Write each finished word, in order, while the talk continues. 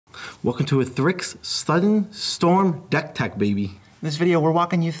Welcome to a Thryx Sudden Storm deck tech, baby. In this video, we're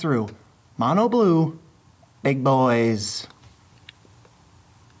walking you through Mono Blue, Big Boys.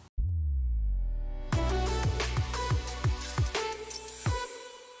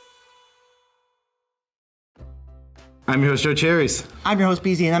 I'm your host, Joe Cherries. I'm your host,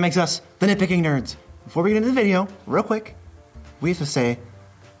 BZ, and that makes us the Nitpicking Nerds. Before we get into the video, real quick, we have to say,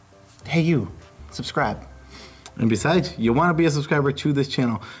 hey you, subscribe. And besides, you want to be a subscriber to this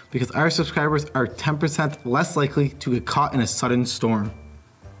channel because our subscribers are 10% less likely to get caught in a sudden storm.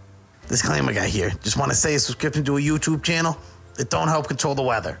 Disclaimer guy here. Just want to say a subscription to a YouTube channel, it don't help control the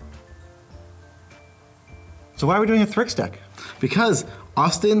weather. So why are we doing a Thryx deck? Because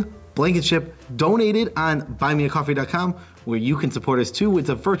Austin Blankenship donated on buymeacoffee.com, where you can support us too. It's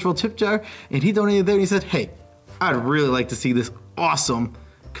a virtual tip jar, and he donated there and he said, hey, I'd really like to see this awesome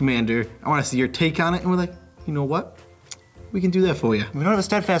commander. I want to see your take on it. And we're like, you know what? We can do that for you. We don't have a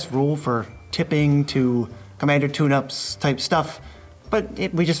steadfast rule for tipping to commander tune-ups type stuff, but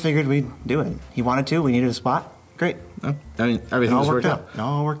we just figured we'd do it. He wanted to, we needed a spot. Great. I mean, everything just worked out. It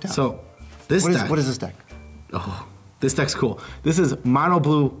all worked out. So, this deck. What is this deck? Oh, this deck's cool. This is Mono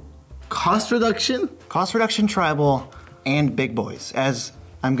Blue Cost Reduction. Cost Reduction Tribal and Big Boys, as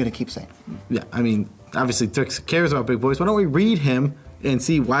I'm going to keep saying. Yeah, I mean, obviously Thryx cares about Big Boys. Why don't we read him and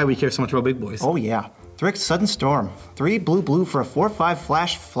see why we care so much about Big Boys? Oh yeah. Thryx Sudden Storm. 3 blue for a 4/5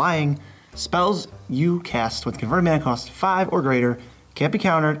 flash flying. Spells you cast with converted mana cost 5 or greater, can't be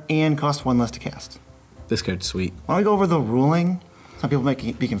countered, and cost 1 less to cast. This card's sweet. Why don't we go over the ruling? Some people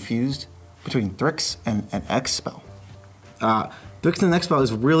might be confused between Thryx and an X spell. Thryx and X spell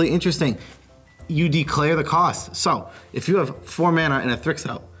is really interesting. You declare the cost. So, if you have 4 mana and a Thryx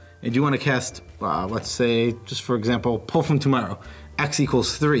out, and you want to cast, let's say, just for example, Pull from Tomorrow, X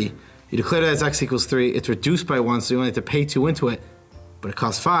equals 3. You declare that as X equals 3, it's reduced by 1, so you only have to pay 2 into it, but it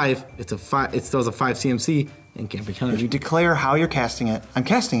costs 5, it still has a 5 CMC, and can't be countered. You declare how you're casting it. I'm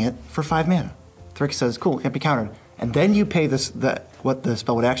casting it for 5 mana. Thryx says, cool, can't be countered. And then you pay what the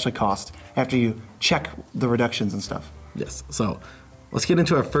spell would actually cost after you check the reductions and stuff. Yes, so let's get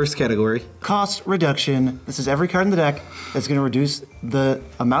into our first category. Cost reduction. This is every card in the deck that's going to reduce the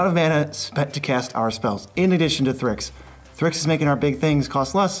amount of mana spent to cast our spells, in addition to Thryx. Thryx is making our big things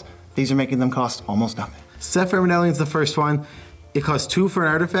cost less. These are making them cost almost nothing. Sapphire Medallion's the first one. It costs 2 for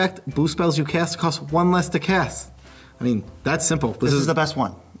an artifact. Blue spells you cast cost 1 less to cast. I mean, that's simple. This is the best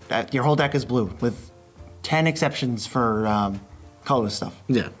one. Your whole deck is blue, with 10 exceptions for colorless stuff.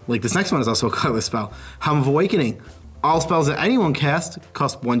 Yeah, like this next one is also a colorless spell. Helm of Awakening. All spells that anyone cast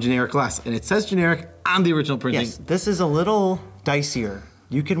cost 1 generic less, and it says generic on the original printing. Yes, this is a little dicier.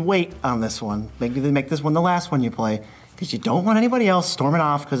 You can wait on this one. Maybe they make this one the last one you play, because you don't want anybody else storming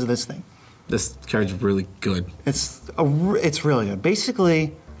off because of this thing. This card's really good. It's really good.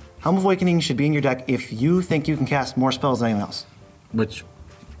 Basically, Helm of Awakening should be in your deck if you think you can cast more spells than anyone else. Which,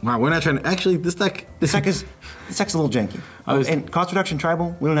 wow, we're not trying to, actually, this deck's a little janky. And Cost Reduction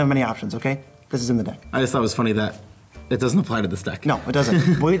Tribal, we don't have many options, okay? This is in the deck. I just thought it was funny that it doesn't apply to this deck. No, it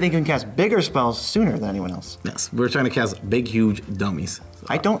doesn't. We think you can cast bigger spells sooner than anyone else. Yes, we're trying to cast big, huge dummies. So.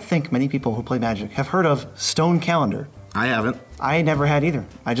 I don't think many people who play Magic have heard of Stone Calendar. I haven't. I never had either.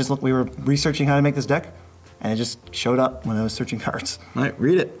 We were researching how to make this deck, and it just showed up when I was searching cards. All right,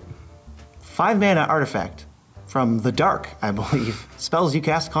 read it. 5 mana artifact from the dark, I believe. Spells you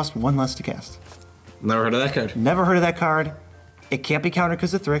cast cost 1 less to cast. Never heard of that card. Never heard of that card. It can't be countered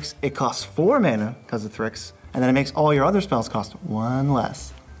because of Thryx. It costs 4 mana because of Thryx, and then it makes all your other spells cost 1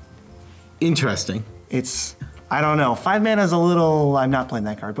 less. Interesting. I don't know. 5 mana is a little, I'm not playing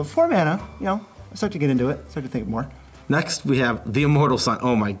that card, but 4 mana, I start to get into it, start to think more. Next, we have the Immortal Sun.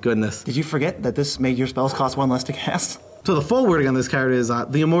 Oh my goodness. Did you forget that this made your spells cost 1 less to cast? So the full wording on this card is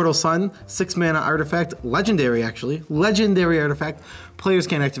the Immortal Sun, 6 mana artifact, legendary actually, legendary artifact. Players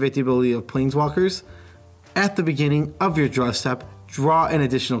can activate the ability of Planeswalkers. At the beginning of your draw step, draw an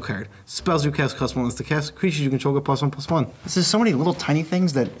additional card. Spells you cast cost 1 less to cast. Creatures you control get +1/+1. This is so many little tiny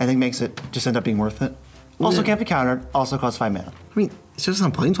things that I think makes it just end up being worth it. Also can't be countered, also costs 5 mana. I mean, it's just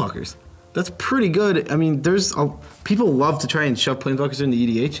on Planeswalkers. That's pretty good. I mean, people love to try and shove Planeswalkers into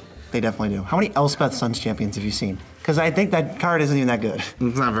EDH. They definitely do. How many Elspeth Suns champions have you seen? Because I think that card isn't even that good.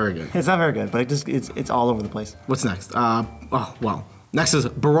 It's not very good. It's not very good, but it's all over the place. What's next? Next is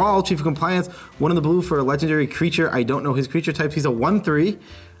Baral, Chief of Compliance. 1 in the blue for a legendary creature. I don't know his creature types. He's a 1/3.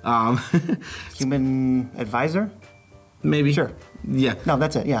 Human Advisor? Maybe. Sure. Yeah. No,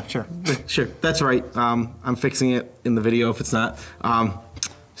 that's it. Yeah, sure. Sure. That's right. I'm fixing it in the video if it's not.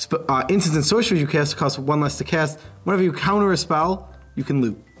 Instants and sorceries you cast cost 1 less to cast. Whenever you counter a spell, you can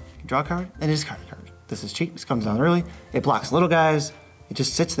loot. Draw a card, and it is a card. This is cheap. This comes down early. It blocks little guys. It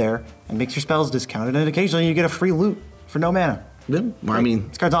just sits there and makes your spells discounted, and occasionally you get a free loot for no mana. Yeah, well, I mean,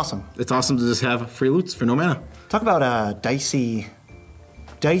 this card's awesome. It's awesome to just have free loots for no mana. Talk about dicey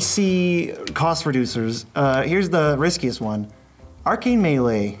cost reducers. Here's the riskiest one. Arcane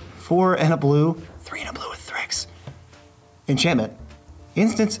Melee, 4 and a blue, 3 and a blue with Thryx. Enchantment.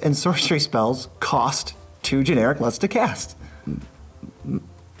 Instants and sorcery spells cost 2 generic less to cast.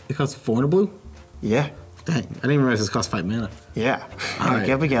 It costs 4 and a blue? Yeah. Dang, I didn't even realize this costs 5 mana. Yeah. Alright. It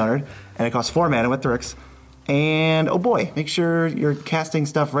can't be countered. And it costs 4 mana with Thryx. And oh boy, make sure you're casting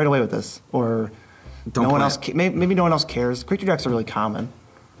stuff right away with this. Or Don't no one play else. Maybe no one else cares. Creature decks are really common.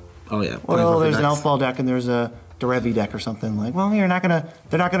 Oh yeah. Well, there's an decks. Elf Ball deck and there's a Derevi deck or something. Like, well, they're not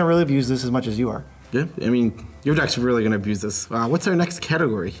gonna really abuse this as much as you are. Yeah, I mean, your deck's really going to abuse this. What's our next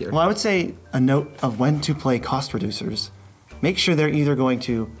category here? Well, I would say a note of when to play cost reducers. Make sure they're either going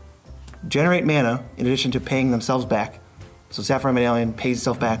to generate mana in addition to paying themselves back. So Sapphire Medallion pays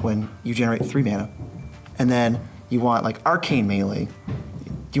itself back when you generate 3 mana. And then you want like Arcane Melee.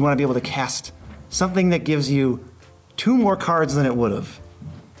 You want to be able to cast something that gives you 2 more cards than it would have.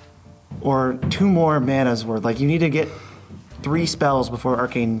 Or 2 more mana's worth. Like you need to get 3 spells before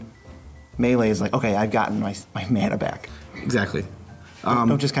Arcane Melee is like, okay, I've gotten my mana back. Exactly.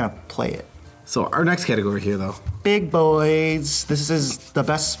 Don't just kind of play it. So our next category here, though. Big boys. This is the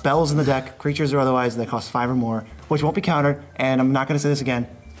best spells in the deck, creatures or otherwise, that cost 5 or more, which won't be countered. And I'm not going to say this again.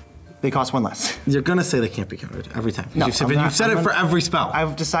 They cost 1 less. You're going to say they can't be counted every time. No, You've said it for every spell.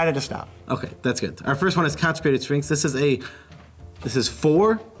 I've decided to stop. Okay, that's good. Our first one is Consecrated Sphinx. This is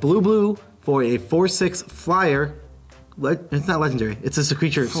 4 blue for a 4/6 flyer. It's not legendary. It's just a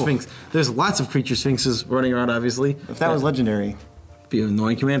creature sphinx. There's lots of creature sphinxes running around, obviously. If that was legendary, be an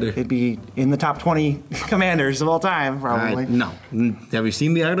annoying commander. it'd be in the top 20 commanders of all time, probably. No. Have you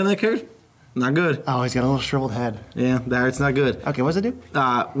seen the art on that card? Not good. Oh, he's got a little shriveled head. Yeah, the art's not good. Okay, what does it do?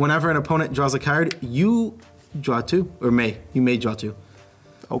 Whenever an opponent draws a card, you draw 2, or you may draw 2.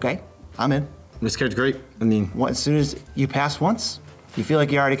 Okay, I'm in. This card's great. I mean, As soon as you pass once, you feel like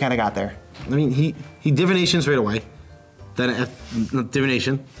you already kind of got there. he divinations right away. Then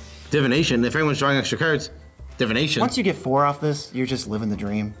divination. If anyone's drawing extra cards, divination. Once you get 4 off this, you're just living the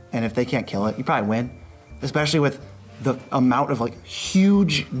dream. And if they can't kill it, you probably win. Especially with the amount of like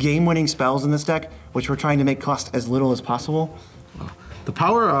huge game-winning spells in this deck, which we're trying to make cost as little as possible. The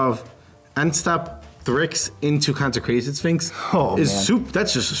power of end step Thryx into Consecrated Sphinx is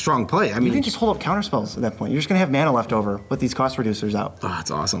that's just a strong play. I mean, You can just hold up counter spells at that point. You're just gonna have mana left over with these cost reducers out. oh,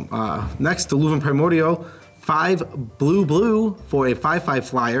 it's awesome. Next, Deluvian Primordial, 5 blue for a 5/5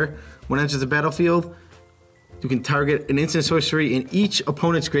 flyer. When it enters the battlefield, you can target an instant sorcery in each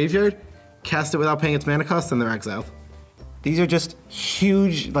opponent's graveyard, cast it without paying its mana cost, and they're exiled. These are just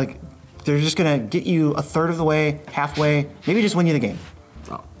huge, like, they're just gonna get you a third of the way, halfway, maybe just win you the game.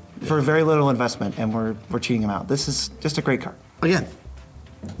 Oh, For very little investment, and we're cheating them out. This is just a great card. again,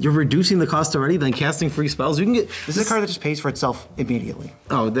 you're reducing the cost already, then casting free spells. You can get This is a card that just pays for itself immediately.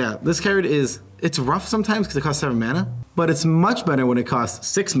 Oh, yeah. This card it's rough sometimes because it costs 7 mana, but it's much better when it costs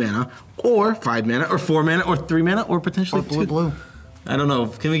 6 mana, or 5 mana, or 4 mana, or 3 mana, or potentially Or blue. 2. I don't know.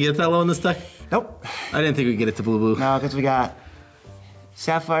 Can we get that low in this deck? Nope. I didn't think we'd get it to blue. No, because we got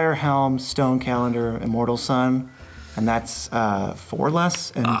Sapphire Helm, Stone Calendar, Immortal Sun, and that's 4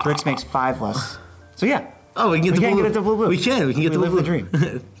 less, and Thryx makes 5 less. So yeah. Oh, we can get get it to blue. We can get to live blue. the dream.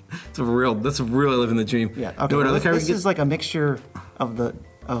 That's really living the dream. Yeah. You know Okay. what Well, other card we this get? is like a mixture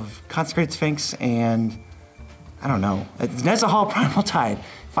of Consecrated Sphinx and I don't know. It's Neza Hall Primal Tide.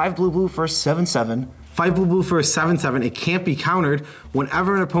 5 blue for a 7/7. 5 blue for a 7/7. It can't be countered.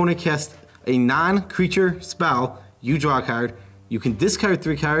 Whenever an opponent casts a non-creature spell, you draw a card. You can discard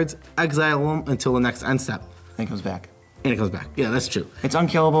 3 cards, exile them until the next end step. And it comes back. And it comes back. Yeah, that's true. It's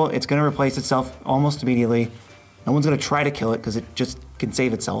unkillable. It's going to replace itself almost immediately. No one's going to try to kill it because it just can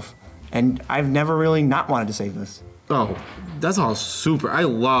save itself. And I've never really not wanted to save this. Oh, that's all super. I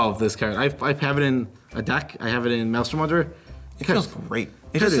love this card. I have it in a deck. I have it in Maelstrom Wanderer. It feels great.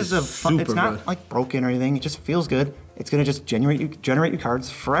 It card just is is a fun. It's super not good. like broken or anything. It just feels good. It's going to just generate you cards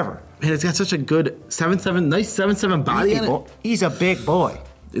forever. Man, it's got such a good 7/7, nice 7/7 body in it. He's a big boy.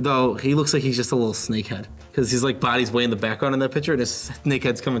 Though he looks like he's just a little snakehead. Because his like body's way in the background in that picture, and his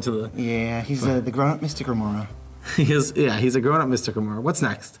snakehead's coming to the. Yeah, he's the grown-up Mystic Remora. He's a grown-up Mystic Remora. What's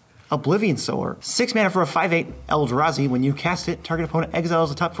next? Oblivion Sower. 6 mana for a 5/8 Eldrazi. When you cast it, target opponent exiles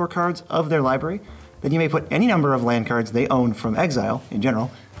the top 4 cards of their library. Then you may put any number of land cards they own from exile, in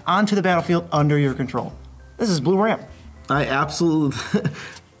general, onto the battlefield under your control. This is Blue Ramp. I absolutely,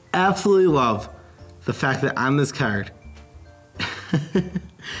 absolutely love the fact that on this card,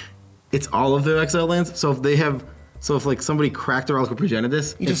 it's all of their exile lands. So if they have So if like somebody cracked a Relic of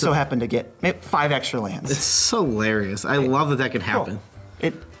Progenitus, You just so happen to get maybe 5 extra lands. it's so hilarious. I love that can happen.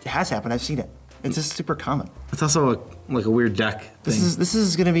 It has happened. I've seen it. It's just super common. It's also like a weird deck thing. This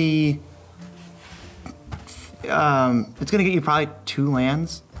is going to be. It's going to get you probably 2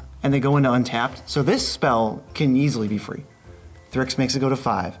 lands, and they go into untapped. So this spell can easily be free. Thryx makes it go to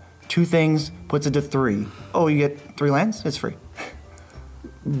 5. 2 things puts it to 3. Oh, you get 3 lands? It's free.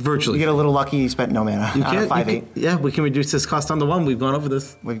 Virtually. You get a little lucky. You spent no mana. You on a can't. 5/8. Yeah, we can reduce this cost down to 1. We've gone over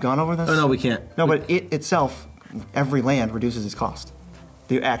this. We've gone over this. Oh no, we can't. No, but it itself, every land reduces its cost.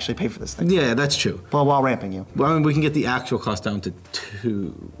 You actually pay for this thing. Yeah, that's true. Well, while ramping you. Well, I mean, we can get the actual cost down to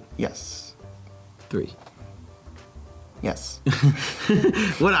 2, Yes. 3. Yes.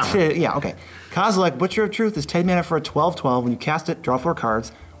 Whatever. Yeah, okay. Kozilek, Butcher of Truth is 10 mana for a 12/12. When you cast it, draw 4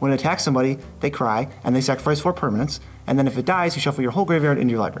 cards. When it attacks somebody, they cry, and they sacrifice 4 permanents. And then if it dies, you shuffle your whole graveyard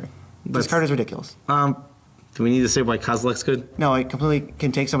into your library. This card is ridiculous. Do we need to say why Kozilek's good? No, it completely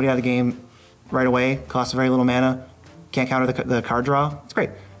can take somebody out of the game right away. Costs very little mana. Can't counter the card draw. It's great.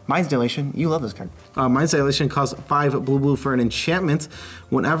 Mind's Dilation. You love this card. Mind's Dilation costs 5 blue for an enchantment.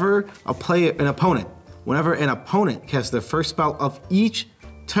 Whenever an opponent casts their first spell of each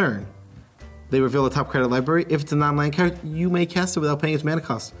turn, they reveal the top card of the library. If it's a non-land card, you may cast it without paying its mana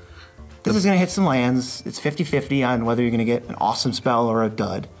cost. This is going to hit some lands. It's 50-50 on whether you're going to get an awesome spell or a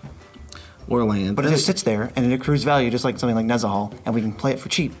dud. Or land. But it just sits there, and it accrues value just like something like Nezahal, and we can play it for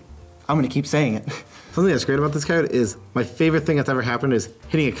cheap. I'm going to keep saying it. Something that's great about this card is my favorite thing that's ever happened is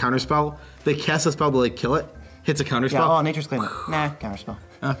hitting a counter spell. They cast a spell to like kill it, hits a counter Yeah, spell. oh, Nature's Claim. Nah, counterspell.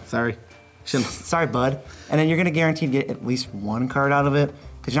 Oh, sorry. Shouldn't. Sorry, bud. And then you're going to guarantee to get at least 1 card out of it,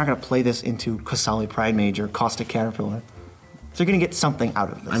 because you're not going to play this into Kasali Pride Mage or Caustic Caterpillar. So you're going to get something out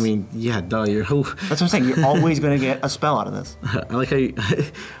of this. I mean, yeah, duh. That's what I'm saying. You're always going to get a spell out of this. I like how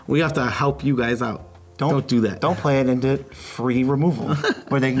we have to help you guys out. Don't do that. Don't play it into free removal,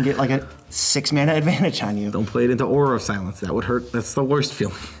 where they can get like a 6 mana advantage on you. Don't play it into Aura of Silence. That would hurt. That's the worst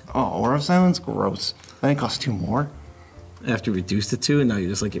feeling. Oh, Aura of Silence? Gross. Then it costs 2 more. After you reduced it to, and now you're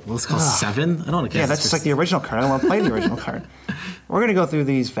just like, well, it's cost 7? I don't want to cast Yeah, that's just like the original card. I don't want to play the original card. We're going to go through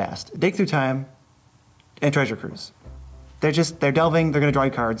these fast. Dig Through Time and Treasure Cruise. They're delving, they're going to draw you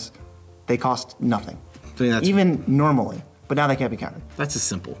cards. They cost nothing. I mean, Even normally. But now they can't be countered. That's just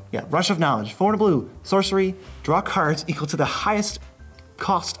simple. Yeah, Rush of Knowledge, 4 and a blue, sorcery, draw cards equal to the highest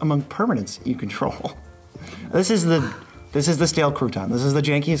cost among permanents you control. This is the stale crouton. This is the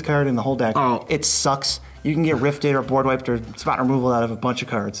jankiest card in the whole deck. Oh. It sucks. You can get rifted or board wiped or spot removal out of a bunch of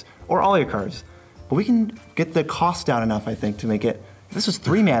cards, or all your cards. But we can get the cost down enough, I think, to make it. If this was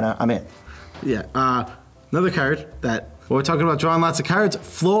 3 mana, I'm in. Yeah. Another card that we're talking about drawing lots of cards.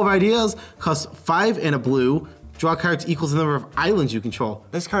 Flow of Ideas costs 5 and a blue. Draw cards equals the number of islands you control.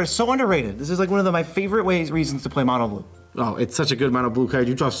 This card is so underrated. This is like one of my favorite reasons to play mono blue. Oh, it's such a good mono blue card.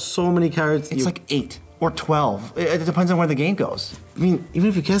 You draw so many cards. It's like 8 or 12. It depends on where the game goes. I mean, even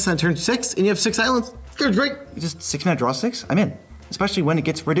if you cast on turn 6 and you have 6 islands, card's great. You just 6 mana draw 6? I'm in. Especially when it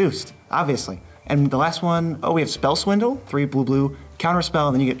gets reduced, obviously. And the last one, we have Spell Swindle, 3 blue, counter spell,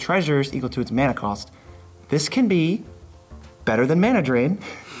 and then you get treasures equal to its mana cost. This can be better than Mana Drain.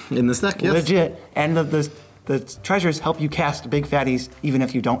 In this deck, yes. Legit. And the treasures help you cast big fatties even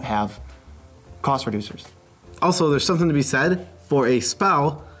if you don't have cost reducers. Also, there's something to be said for a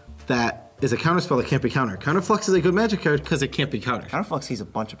spell that is a counter spell that can't be countered. Counterflux is a good magic card because it can't be countered. Counterflux sees a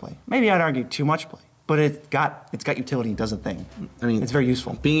bunch of play. Maybe I'd argue too much play, but it's got utility and does a thing. I mean, it's very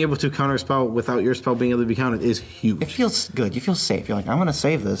useful. Being able to counter a spell without your spell being able to be countered is huge. It feels good. You feel safe. You're like, I'm going to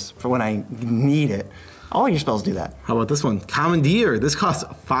save this for when I need it. All your spells do that. How about this one? Commandeer. This costs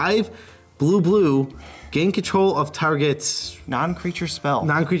 5 blue. Gain control of target's non-creature spell.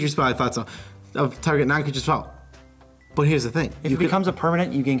 Non-creature spell, I thought so. Of target non-creature spell. But here's the thing. If it becomes a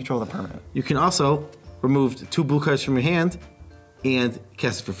permanent, you gain control of the permanent. You can also remove 2 blue cards from your hand and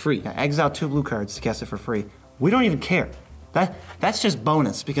cast it for free. Yeah, exile 2 blue cards to cast it for free. We don't even care. That's just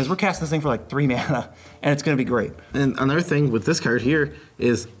bonus because we're casting this thing for like 3 mana and it's going to be great. And another thing with this card here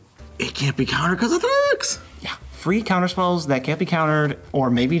is it can't be countered because of Thryx. Yeah, free counter spells that can't be countered or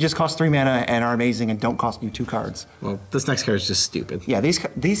maybe just cost 3 mana and are amazing and don't cost you 2 cards. Well, this next card is just stupid. Yeah,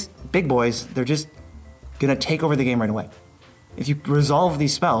 these big boys, they're just going to take over the game right away. If you resolve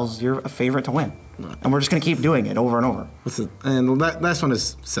these spells, you're a favorite to win. And we're just going to keep doing it over and over. And the last one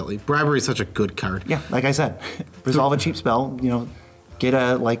is silly. Bribery is such a good card. Yeah, like I said, resolve a cheap spell, get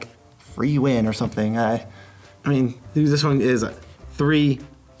a free win or something. I mean, this one is 3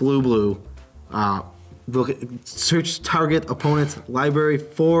 blue. Search target opponent's library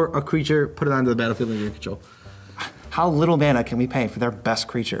for a creature, put it onto the battlefield under your control. How little mana can we pay for their best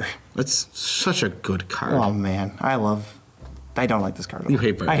creature? That's such a good card. Oh man, I don't like this card at all. You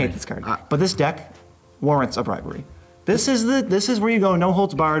hate bribery. I hate this card. But this deck warrants a bribery. This is where you go, no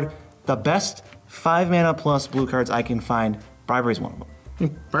holds barred. The best 5 mana plus blue cards I can find. Bribery is one of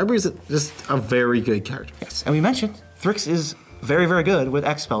them. Bribery is just a very good card. Yes, and we mentioned Thryx is very, very good with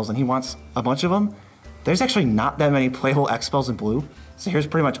X spells, and he wants a bunch of them. There's actually not that many playable X spells in blue, so here's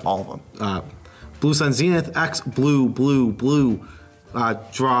pretty much all of them. Blue Sun Zenith, X, blue, blue, blue.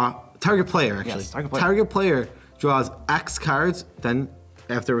 Draw target player, actually. Yes, target player. Target player draws X cards, then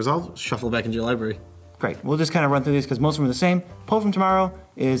after resolve, shuffle back into your library. Great. We'll just kind of run through these because most of them are the same. Pull from Tomorrow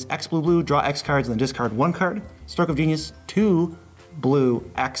is X blue blue, draw X cards, and then discard 1 card. Stroke of Genius, 2 blue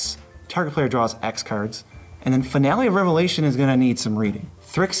X. Target player draws X cards. And then Finale of Revelation is going to need some reading.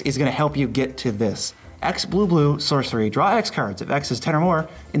 Thryx is going to help you get to this. X blue blue sorcery, draw X cards if X is 10 or more.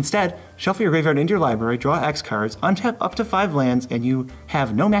 Instead, shuffle your graveyard into your library, draw X cards, untap up to 5 lands, and you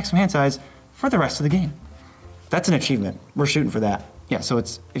have no maximum hand size for the rest of the game. That's an achievement. We're shooting for that. Yeah, so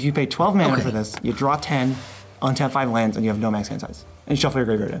it's if you pay 12 mana for this, you draw 10, untap 5 lands, and you have no max hand size. And shuffle your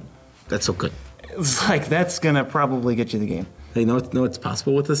graveyard in. That's so good. It's like, that's gonna probably get you the game. Hey, know what's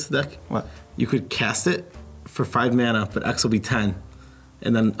possible with this deck? What? You could cast it for 5 mana, but X will be 10,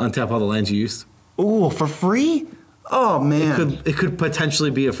 and then untap all the lands you used. Ooh, for free? Oh man. It could potentially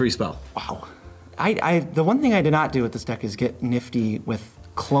be a free spell. Wow. The one thing I did not do with this deck is get nifty with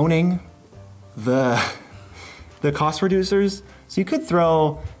cloning the cost reducers. So you could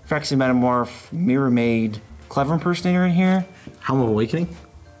throw Phyrexian Metamorph, Mirror Maid, Clever Impersonator in here. Helm of Awakening? What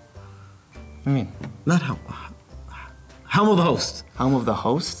do you mean? Not Helm. Helm of the Host. Helm of the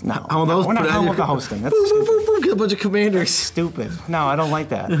Host? No. Helm of the Host. We're not put it on Helm your of the co- Hosting. That's Boom, boom, stupid. boom, boom, get a bunch of commanders. Stupid. No, I don't like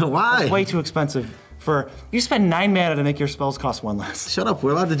that. Why? It's way too expensive. You spend 9 mana to make your spells cost 1 less. Shut up,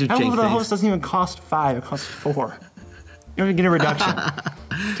 we're allowed to do Helm jank of the things. Host doesn't even cost 5, it costs 4. You don't even get a reduction.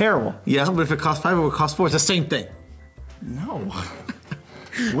 Terrible. Yeah, but if it costs 5 or it costs 4, it's the same thing. No.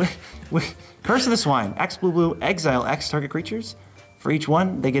 Curse of the Swine. X blue blue, exile X target creatures. For each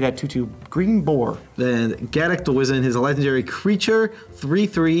one, they get a 2/2 green boar. Then Gaddock the Wizen, his legendary creature,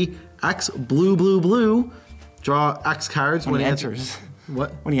 3/3, X blue blue blue. Draw X cards When he enters.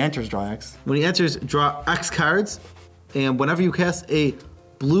 What? When he enters, draw X. When he enters, draw X cards, and whenever you cast a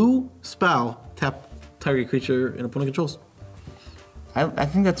blue spell, tap target creature and opponent controls. I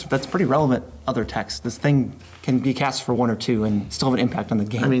think that's pretty relevant other text. This thing can be cast for 1 or 2 and still have an impact on the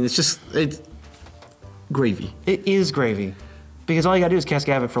game. I mean, it's gravy. It is gravy. Because all you gotta do is cast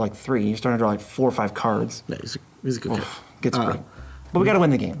Gavik for like 3. You're starting to draw like 4 or 5 cards. Yeah, he's a good card. Gets great. But we gotta win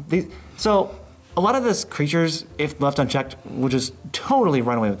the game. So a lot of this creatures, if left unchecked, will just totally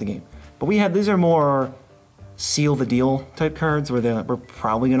run away with the game. But these are more seal the deal type cards where we're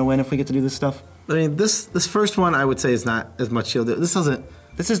probably gonna win if we get to do this stuff. I mean, this first one I would say is not as much shield. This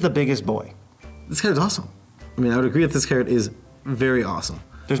is the biggest boy. This card is awesome. I mean, I would agree that this card is very awesome.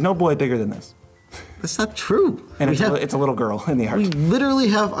 There's no boy bigger than this. That's not true. And it's a little girl in the art. We literally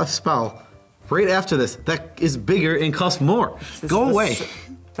have a spell right after this that is bigger and costs more. Go away.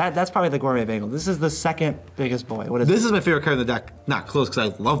 That's probably the Gourmet Bagel. This is the second biggest boy. What is it? This is my favorite card in the deck. Not close,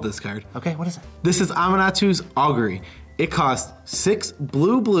 because I love this card. Okay, what is it? This is Amanatu's Augury. It costs 6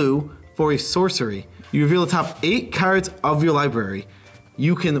 blue blue for a sorcery. You reveal the top 8 cards of your library.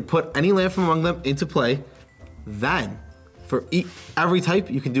 You can put any land from among them into play. Then, for every type,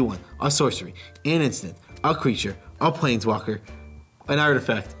 you can do one. A sorcery, an instant, a creature, a planeswalker, an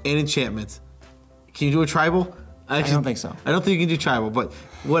artifact, an enchantment. Can you do a tribal? I don't think so. I don't think you can do tribal, but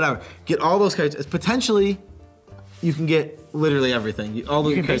whatever. Get all those cards. Potentially, you can get literally everything. You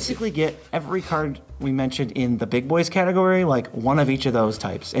can basically get every card we mentioned in the big boys category, like one of each of those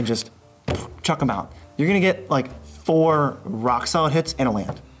types, and just chuck them out. You're gonna get like 4 rock solid hits and a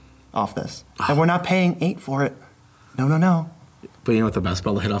land off this. And we're not paying 8 for it. No. But you know what the best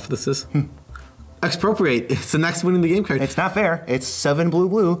spell to hit off of this is? Expropriate. It's the next winning the game card. It's not fair. It's 7 blue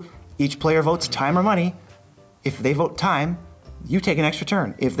blue. Each player votes time or money. If they vote time, you take an extra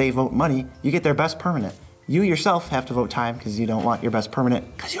turn. If they vote money, you get their best permanent. You yourself have to vote time because you don't want your best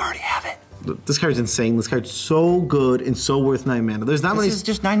permanent because you already have it. This card's insane. This card's so good and so worth 9 mana. There's not many. This is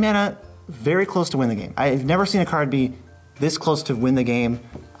just 9 mana, very close to win the game. I've never seen a card be this close to win the game.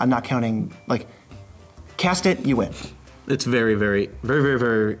 I'm not counting, like, cast it, you win. It's very, very, very, very,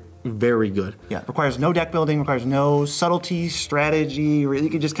 very, very good. Yeah, requires no deck building, requires no subtlety, strategy. You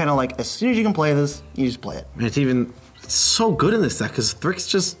can just kind of like, as soon as you can play this, you just play it. And it's so good in this deck because Thryx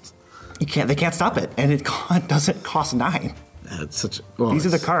just... They can't stop it, and it doesn't cost 9. It's such... These are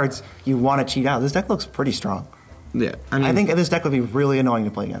the cards you want to cheat out. This deck looks pretty strong. Yeah, I think this deck would be really annoying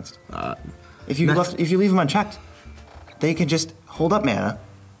to play against. If you leave them unchecked, they can just hold up mana,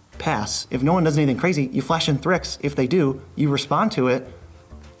 pass. If no one does anything crazy, you flash in Thryx. If they do, you respond to it.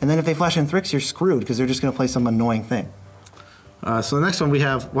 And then if they flash in Thryx, you're screwed because they're just going to play some annoying thing. So the next one we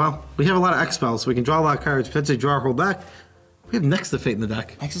have a lot of X spells, so we can draw a lot of cards, potentially draw or hold back. We have Nexus of Fate in the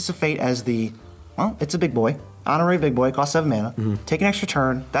deck. Nexus of Fate as it's a big boy. Honorary big boy, costs 7 mana. Take an extra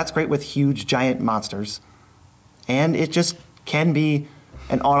turn. That's great with huge, giant monsters. And it just can be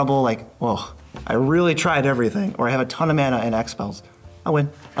an audible, like, whoa, I really tried everything, or I have a ton of mana and X spells. I'll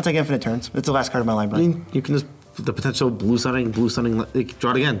win. I'll take infinite turns. It's the last card of my library. I mean, you can just, the potential blue sunning, like,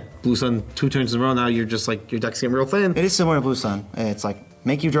 draw it again. Blue sun 2 turns in a row, now you're just like, your deck's getting real thin. It is similar to Blue Sun. It's like,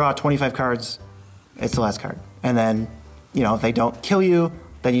 make you draw 25 cards, it's the last card. And then, if they don't kill you,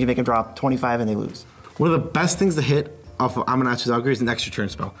 then you make them draw 25 and they lose. One of the best things to hit off of Amanatu's Augury is an extra turn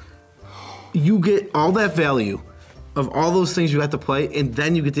spell. You get all that value of all those things you have to play, and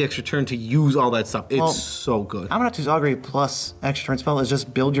then you get the extra turn to use all that stuff. It's so good. Amanatu's Augury plus extra turn spell is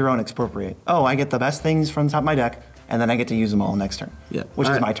just build your own expropriate. Oh, I get the best things from the top of my deck, and then I get to use them all next turn. Yeah, which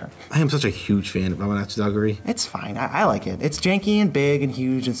is my turn. I am such a huge fan of Amanatu's Augury. It's fine. I like it. It's janky and big and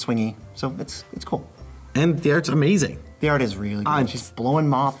huge and swingy, so it's cool. And the art's amazing. The art is really good. She's blowing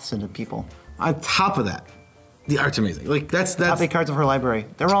moths into people. On top of that, the art's amazing. Like that's top 8 cards of her library.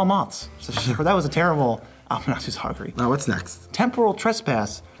 They're all moths. So that was a terrible Amanatu's Augury. Now what's next? Temporal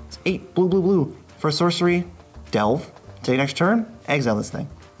Trespass. It's 8 blue. For a sorcery, delve. Take an extra turn, exile this thing.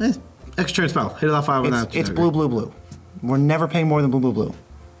 Extra turn spell. Hit it off 5 with It's blue. We're never paying more than blue.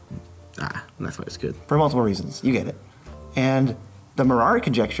 That's why it's good. For multiple reasons. You get it. And the Mirari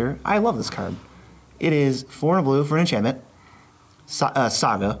Conjecture, I love this card. It is 4 and a blue for an enchantment.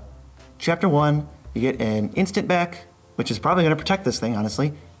 Saga. Chapter 1, you get an instant back, which is probably going to protect this thing,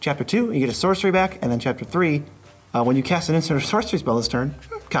 honestly. Chapter 2, you get a sorcery back, and then Chapter 3, when you cast an instant or sorcery spell this turn,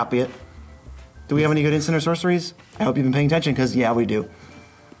 copy it. Do we have any good instant or sorceries? I hope you've been paying attention, because yeah, we do.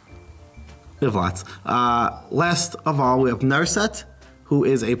 We have lots. Last of all, we have Narset, who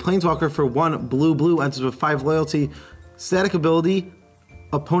is a Planeswalker for 1 blue, enters with 5 loyalty. Static ability,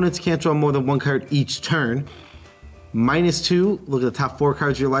 opponents can't draw more than 1 card each turn. -2, look at the top 4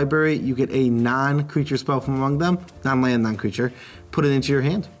 cards of your library. You get a non-creature spell from among them, non-land, non-creature. Put it into your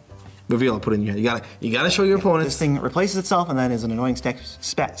hand. Reveal it, put it in your hand. You gotta show your opponents. This thing replaces itself and then is an annoying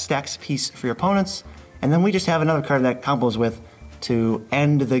stacks piece for your opponents. And then we just have another card that combos with to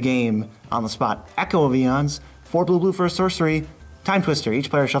end the game on the spot. Echo of Eons, 4 blue for a sorcery. Time Twister, each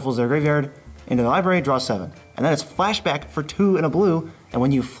player shuffles their graveyard into the library, draws 7. And then it's flashback for 2 and a blue. And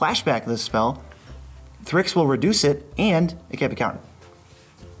when you flashback this spell, Thryx will reduce it, and it can't be countered.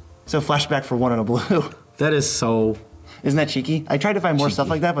 So flashback for 1 and a blue. That is so... Isn't that cheeky? I tried to find more cheeky. stuff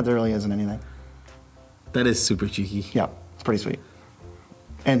like that, but there really isn't anything. That is super cheeky. Yeah, it's pretty sweet.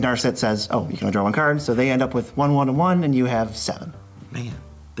 And Narset says, oh, you can only draw 1 card, so they end up with 1, 1, and 1, and you have 7. Man,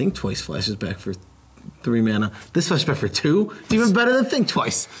 Think Twice flashes back for 3 mana. This flashes back for 2? It's even better than Think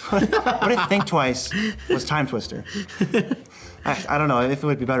Twice. What if Think Twice was Time Twister? I don't know if it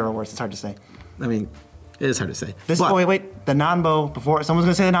would be better or worse. It's hard to say. I mean, it is hard to say. Wait. The non-bow, before someone's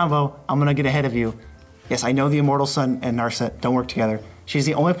going to say the non-bow, I'm going to get ahead of you. Yes, I know the Immortal Sun and Narset don't work together. She's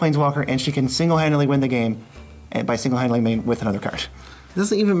the only Planeswalker, and she can single-handedly win the game, and by single-handedly I mean with another card. It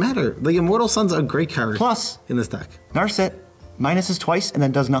doesn't even matter. The Immortal Sun's a great card. Plus, in this deck. Narset minuses twice and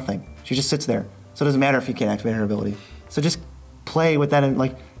then does nothing. She just sits there. So it doesn't matter if you can't activate her ability. So just play with that and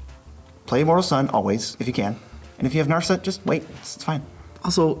play Immortal Sun always, if you can. And if you have Narset, just wait. It's fine.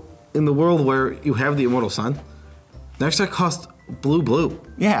 Also, in the world where you have the Immortal Sun, Narset costs blue.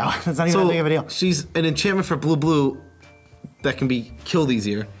 Yeah, that's not even that big of a deal. She's an enchantment for blue that can be killed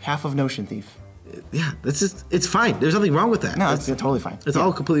easier. Half of Notion Thief. Yeah, it's fine. There's nothing wrong with that. No, it's totally fine. It's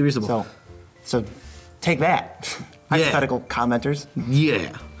all completely reasonable. So take that, hypothetical commenters.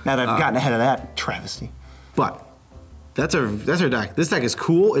 Yeah. Now that I've gotten ahead of that, travesty. But that's our deck. This deck is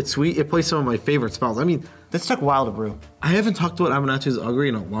cool. It's sweet. It plays some of my favorite spells. I mean, this took a while to brew. I haven't talked about Amanatu's Augury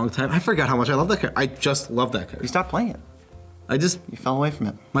in a long time. I forgot how much I love that card. I just love that card. You stopped playing it. You fell away from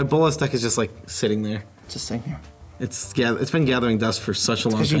it. My Bolas deck is just sitting there. Just sitting there. It's been gathering dust for such a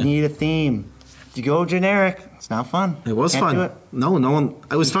long time. Because you need a theme. If you go generic, it's not fun. It was fun. Do it. No one.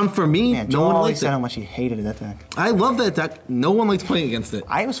 It was fun for me. Man, no one liked said it. How much he hated that deck. I love that deck. No one liked playing against it.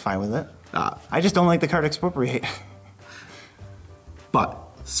 I was fine with it. I just don't like the card Expropriate. But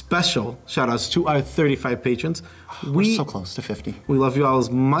special shout outs to our 35 patrons. We're so close to 50. We love you all as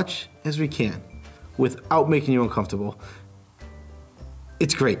much as we can without making you uncomfortable.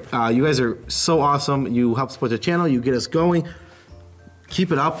 It's great. You guys are so awesome. You help support the channel. You get us going.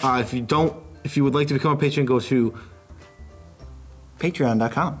 Keep it up. If you would like to become a patron, go to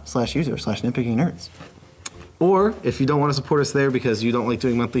patreon.com/user/nitpickingnerds. Or if you don't want to support us there because you don't like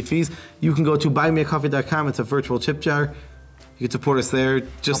doing monthly fees, you can go to buymeacoffee.com. It's a virtual tip jar. You can support us there,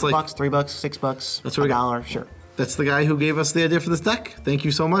 just like $2, $3, $6. That's what we got. $1, sure. That's the guy who gave us the idea for this deck. Thank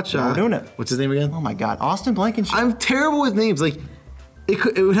you so much. We're doing it. What's his name again? Oh my God, Austin Blankenship. I'm terrible with names. Like,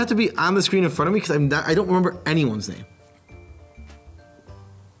 it would have to be on the screen in front of me because I don't remember anyone's name.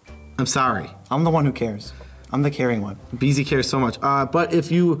 I'm sorry. I'm the one who cares. I'm the caring one. BZ cares so much. But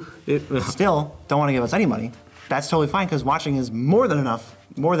if you still don't want to give us any money, that's totally fine because watching is more than enough,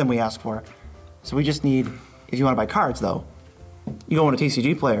 more than we ask for. So we just need, if you want to buy cards though, you go on a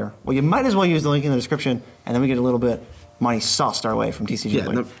TCG player. Well, you might as well use the link in the description, and then we get a little bit money sauced our way from TCG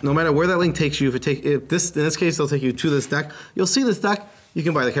player. No matter where that link takes you, in this case they'll take you to this deck. You'll see this deck. You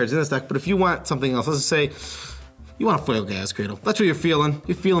can buy the cards in this deck. But if you want something else, let's just say you want a foil Gaea's Cradle. That's what you're feeling.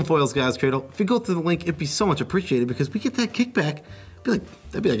 You're feeling foils Gaea's Cradle. If you go through the link, it'd be so much appreciated because we get that kickback.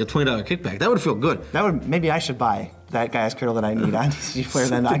 That'd be like a $20 kickback. That would feel good. Maybe I should buy that Gaea's Cradle that I need on TCG player,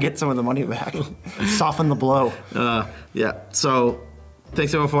 then I get some of the money back. Soften the blow. Yeah. So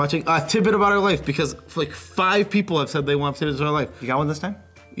thanks everyone for watching. Tidbit about our life, because like 5 people have said they want tidbits about our life. You got one this time?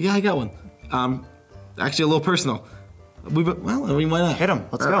 Yeah, I got one. Actually a little personal. Why not? Hit them.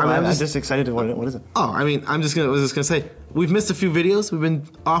 Let's go. I'm just excited. What is it? Oh, I mean, I was just gonna say, we've missed a few videos. We've been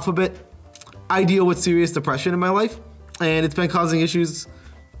off a bit. I deal with serious depression in my life, and it's been causing issues.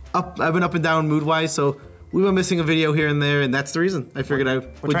 I've been up and down mood-wise, so we've been missing a video here and there, and that's the reason I figured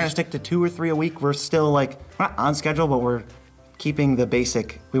We're trying to stick to 2 or 3 a week. We're still we're not on schedule, but we're keeping the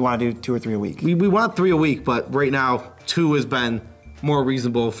basic. We want to do 2 or 3 a week. We want 3 a week, but right now 2 has been more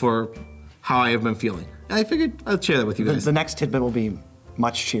reasonable for how I have been feeling. And I figured I'd share that with you guys. The next tidbit will be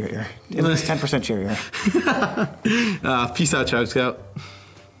much cheerier. At least 10% cheerier. Peace out, Tribe Scout.